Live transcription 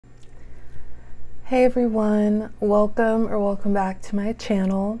Hey everyone, welcome back to my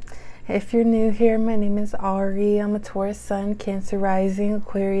channel. If you're new here, my name is Ari. I'm a Taurus Sun, Cancer Rising,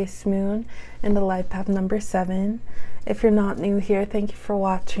 Aquarius Moon, and the life path number 7. If you're not new here, thank you for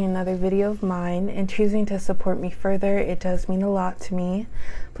watching another video of mine and choosing to support me further. It does mean a lot to me.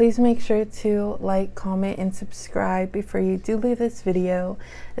 Please make sure to like, comment, and subscribe before you do leave this video,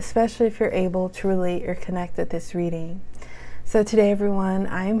 especially if you're able to relate or connect with this reading. So today everyone,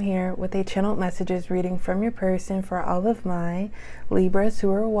 I am here with a channeled messages reading from your person for all of my Libras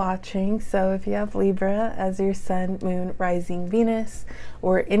who are watching. So if you have Libra as your Sun, Moon, Rising, Venus,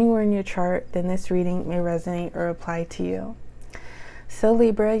 or anywhere in your chart, then this reading may resonate or apply to you. So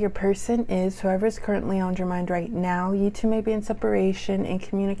Libra, your person is whoever is currently on your mind right now. You two may be in separation and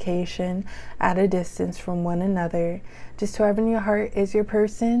communication at a distance from one another. Just whoever in your heart is your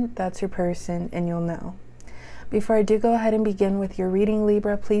person, that's your person, and you'll know. Before I do go ahead and begin with your reading,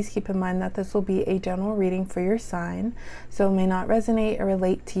 Libra, please keep in mind that this will be a general reading for your sign, so it may not resonate or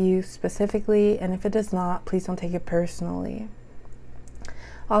relate to you specifically, and if it does not, please don't take it personally.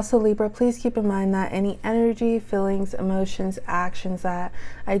 Also, Libra, please keep in mind that any energy, feelings, emotions, actions that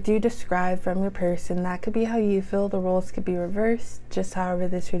I do describe from your person, that could be how you feel. The roles could be reversed, just however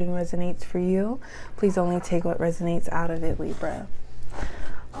this reading resonates for you. Please only take what resonates out of it, Libra.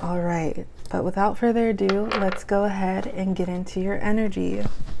 All right. But without further ado, let's go ahead and get into your energy.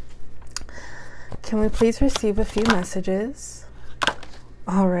 Can we please receive a few messages?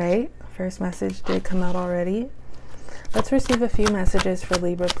 All right, first message did come out already. Let's receive a few messages for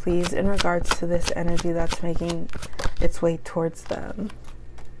Libra, please, in regards to this energy that's making its way towards them.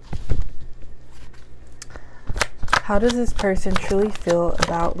 How does this person truly feel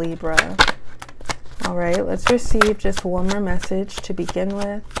about Libra? All right, let's receive just one more message to begin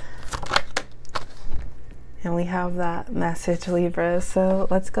with. And we have that message, Libra. So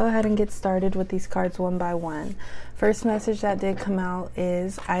let's go ahead and get started with these cards one by one. First message that did come out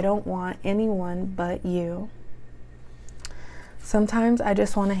is, I don't want anyone but you. Sometimes I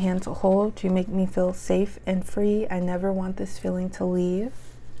just want a hand to hold. You make me feel safe and free. I never want this feeling to leave.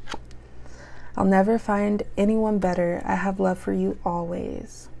 I'll never find anyone better. I have love for you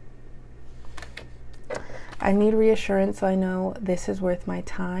always. I need reassurance so I know this is worth my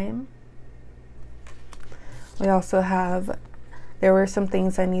time. We also have, there were some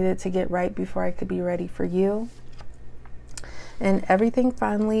things I needed to get right before I could be ready for you. And everything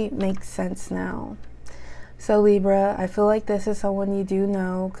finally makes sense now. So Libra, I feel like this is someone you do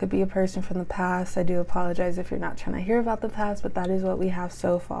know, could be a person from the past. I do apologize if you're not trying to hear about the past, but that is what we have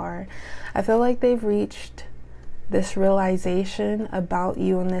so far. I feel like they've reached this realization about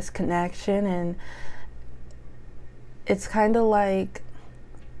you and this connection, and it's kind of like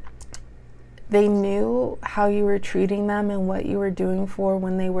they knew how you were treating them and what you were doing for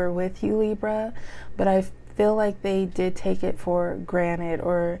when they were with you, Libra, but I feel like they did take it for granted,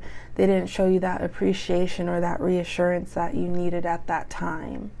 or they didn't show you that appreciation or that reassurance that you needed at that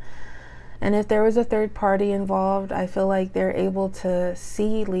time. And if there was a third party involved, I feel like they're able to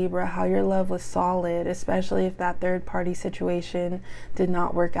see, Libra, how your love was solid, especially if that third party situation did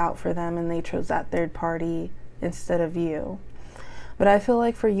not work out for them and they chose that third party instead of you. But I feel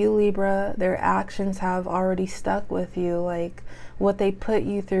like for you, Libra, their actions have already stuck with you. Like what they put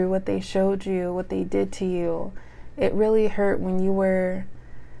you through, what they showed you, what they did to you. It really hurt when you were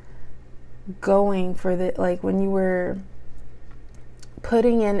going for the, like when you were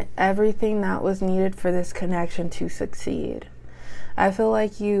putting in everything that was needed for this connection to succeed. I feel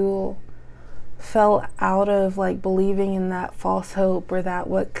like you fell out of like believing in that false hope or that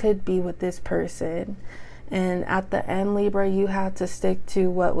what could be with this person. And at the end, Libra, you had to stick to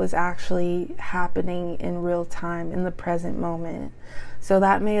what was actually happening in real time, in the present moment. So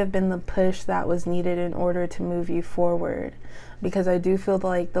that may have been the push that was needed in order to move you forward. Because I do feel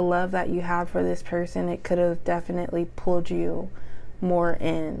like the love that you have for this person, it could have definitely pulled you more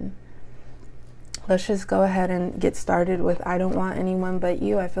in. Let's just go ahead and get started with I don't want anyone but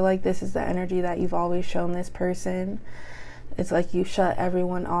you. I feel like this is the energy that you've always shown this person. It's like you shut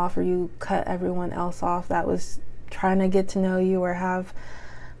everyone off, or you cut everyone else off that was trying to get to know you or have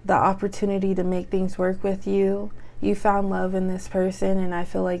the opportunity to make things work with you. You found love in this person, and I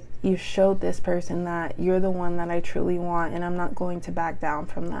feel like you showed this person that you're the one that I truly want, and I'm not going to back down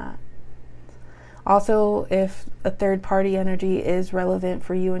from that. Also, if a third party energy is relevant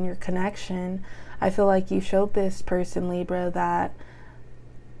for you and your connection, I feel like you showed this person, Libra, that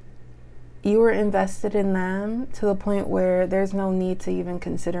you were invested in them to the point where there's no need to even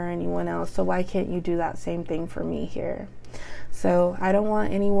consider anyone else. So why can't you do that same thing for me here? So I don't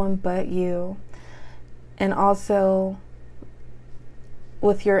want anyone but you. And also,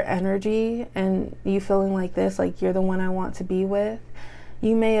 with your energy and you feeling like this, like you're the one I want to be with,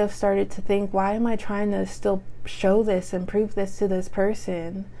 you may have started to think, why am I trying to still show this and prove this to this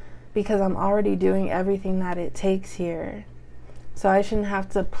person? Because I'm already doing everything that it takes here. So I shouldn't have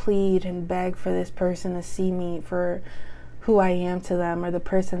to plead and beg for this person to see me for who I am to them, or the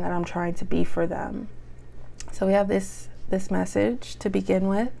person that I'm trying to be for them. So we have this message to begin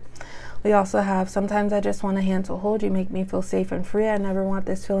with. We also have, sometimes I just want a hand to hold. You make me feel safe and free. I never want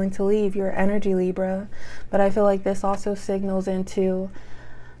this feeling to leave. Your energy, Libra. But I feel like this also signals into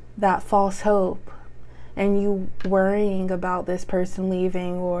that false hope and you worrying about this person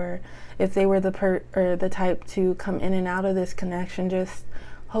leaving, or if they were the type to come in and out of this connection, just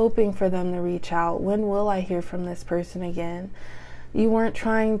hoping for them to reach out. When will I hear from this person again? You weren't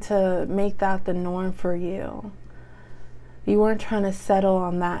trying to make that the norm for you. You weren't trying to settle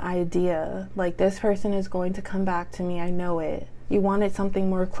on that idea, like this person is going to come back to me, I know it. You wanted something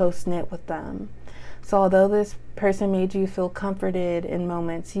more close-knit with them. So although this person made you feel comforted in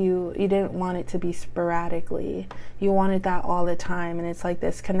moments, you didn't want it to be sporadically. You wanted that all the time, and it's like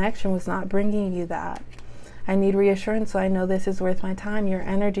this connection was not bringing you that. I need reassurance, so I know this is worth my time. Your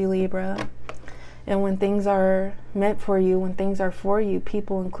energy, Libra. And when things are meant for you, when things are for you,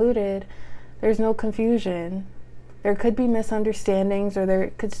 people included, there's no confusion. There could be misunderstandings, or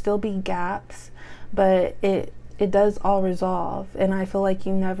there could still be gaps, but it does all resolve. And I feel like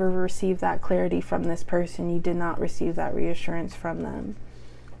you never received that clarity from this person. You did not receive that reassurance from them.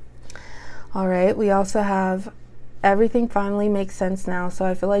 All right, we also have everything finally makes sense now. So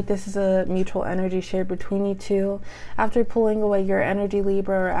I feel like this is a mutual energy shared between you two. After pulling away your energy,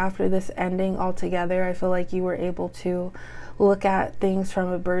 Libra, or after this ending altogether, I feel like you were able to look at things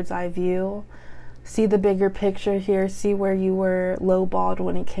from a bird's eye view. See the bigger picture here, see where you were lowballed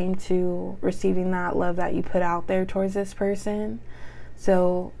when it came to receiving that love that you put out there towards this person.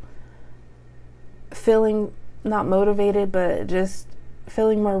 So feeling not motivated, but just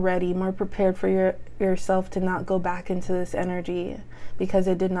feeling more ready, more prepared for yourself to not go back into this energy because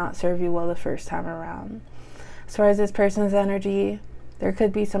it did not serve you well the first time around. As far as this person's energy, there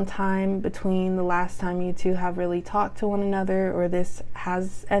could be some time between the last time you two have really talked to one another or this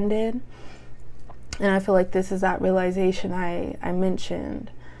has ended. And I feel like this is that realization I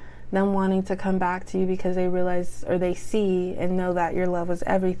mentioned. Them wanting to come back to you because they realize, or they see and know that your love was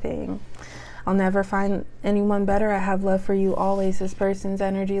everything. I'll never find anyone better. I have love for you always. This person's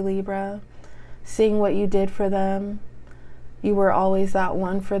energy, Libra. Seeing what you did for them. You were always that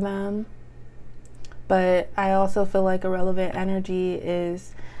one for them. But I also feel like a relevant energy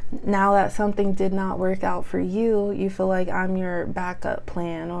is, now that something did not work out for you, you feel like I'm your backup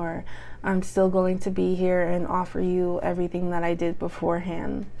plan, or I'm still going to be here and offer you everything that I did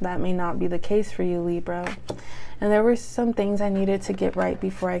beforehand. That may not be the case for you, Libra. And there were some things I needed to get right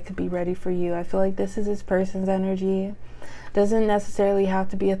before I could be ready for you. I feel like this is this person's energy. Doesn't necessarily have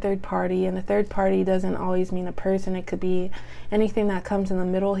to be a third party, and a third party doesn't always mean a person. It could be anything that comes in the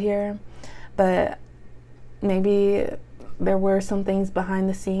middle here. But maybe there were some things behind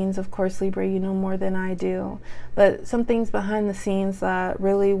the scenes. Of course, Libra, you know more than I do. But some things behind the scenes that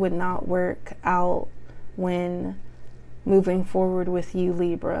really would not work out when moving forward with you,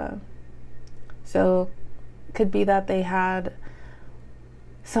 Libra. So it could be that they had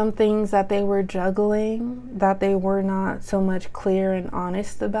some things that they were juggling that they were not so much clear and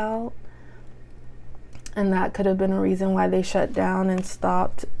honest about. And that could have been a reason why they shut down and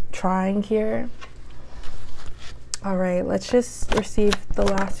stopped trying here. All right, let's just receive the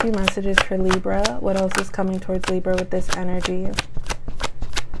last few messages for Libra. What else is coming towards Libra with this energy?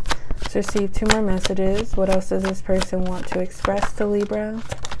 Let's receive 2 more messages. What else does this person want to express to Libra?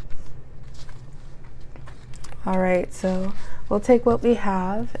 All right, so we'll take what we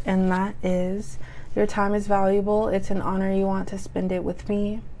have, and that is, your time is valuable. It's an honor. You want to spend it with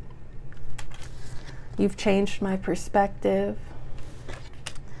me. You've changed my perspective.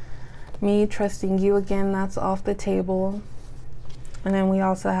 Me trusting you again, that's off the table. And then we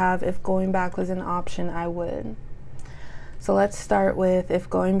also have, if going back was an option, I would. So let's start with, if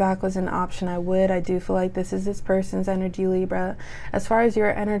going back was an option, I would. I do feel like this is this person's energy, Libra. As far as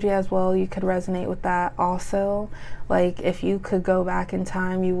your energy as well, you could resonate with that also. Like, if you could go back in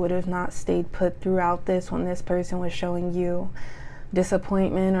time, you would have not stayed put throughout this when this person was showing you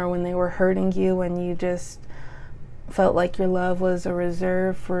disappointment, or when they were hurting you and you just felt like your love was a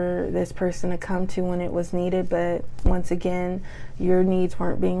reserve for this person to come to when it was needed. But once again, your needs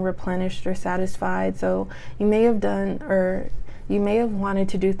weren't being replenished or satisfied. So you may have done, or you may have wanted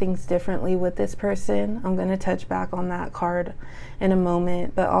to do things differently with this person. I'm going to touch back on that card in a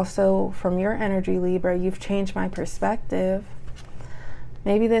moment. But also from your energy, Libra, you've changed my perspective.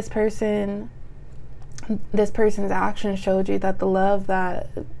 Maybe this person's action showed you that the love that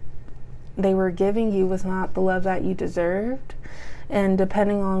they were giving you was not the love that you deserved. And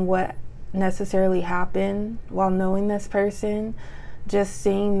depending on what necessarily happened while knowing this person, just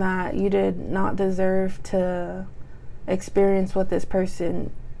seeing that you did not deserve to experience what this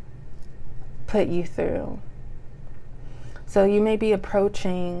person put you through. So you may be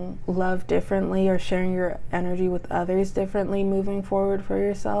approaching love differently or sharing your energy with others differently moving forward for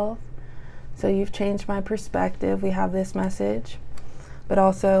yourself. So you've changed my perspective. We have this message. But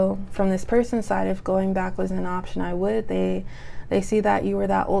also from this person's side, if going back was an option, I would. They see that you were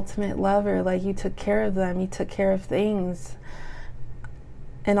that ultimate lover, like you took care of them, you took care of things.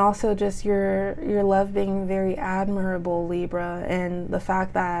 And also just your love being very admirable, Libra, and the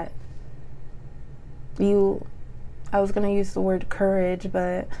fact that I was going to use the word courage,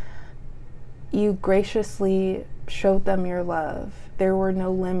 but you graciously showed them your love. There were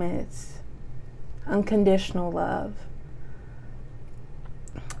no limits. Unconditional love.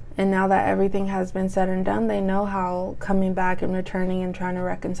 And now that everything has been said and done, they know how coming back and returning and trying to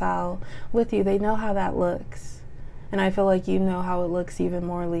reconcile with you, they know how that looks. And I feel like you know how it looks even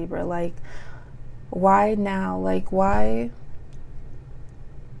more, Libra. Like, why now? Like, why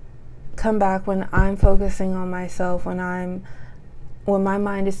come back when I'm focusing on myself, when my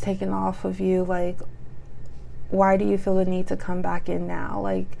mind is taken off of you? Like, why do you feel the need to come back in now?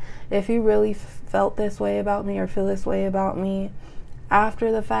 Like, if you really felt this way about me or feel this way about me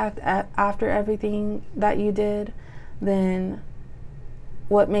after the fact, after everything that you did, then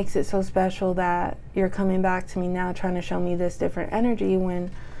what makes it so special that you're coming back to me now trying to show me this different energy, when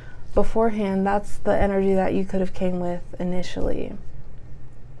beforehand that's the energy that you could have came with initially?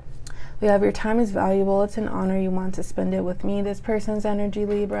 We have your time is valuable. It's an honor. You want to spend it with me. This person's energy,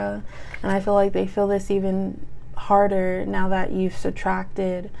 Libra. And I feel like they feel this even harder now that you've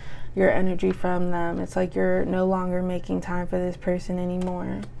subtracted your energy from them. It's like you're no longer making time for this person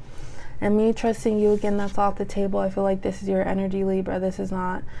anymore. And me trusting you, again, that's off the table. I feel like this is your energy, Libra. This is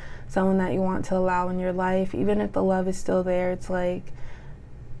not someone that you want to allow in your life. Even if the love is still there, it's like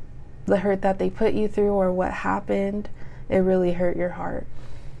the hurt that they put you through or what happened, it really hurt your heart.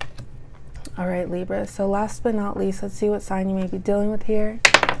 All right, Libra. So last but not least, let's see what sign you may be dealing with here.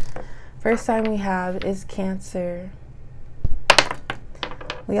 First sign we have is Cancer.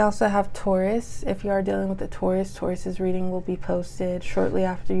 We also have Taurus. If you are dealing with a Taurus, Taurus's reading will be posted shortly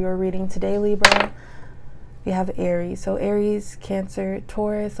after your reading today, Libra. We have Aries. So Aries, Cancer,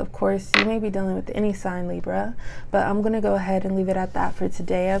 Taurus. Of course, you may be dealing with any sign, Libra, but I'm going to go ahead and leave it at that for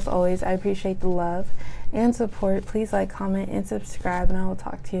today. As always, I appreciate the love and support. Please like, comment, and subscribe, and I will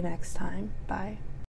talk to you next time. Bye.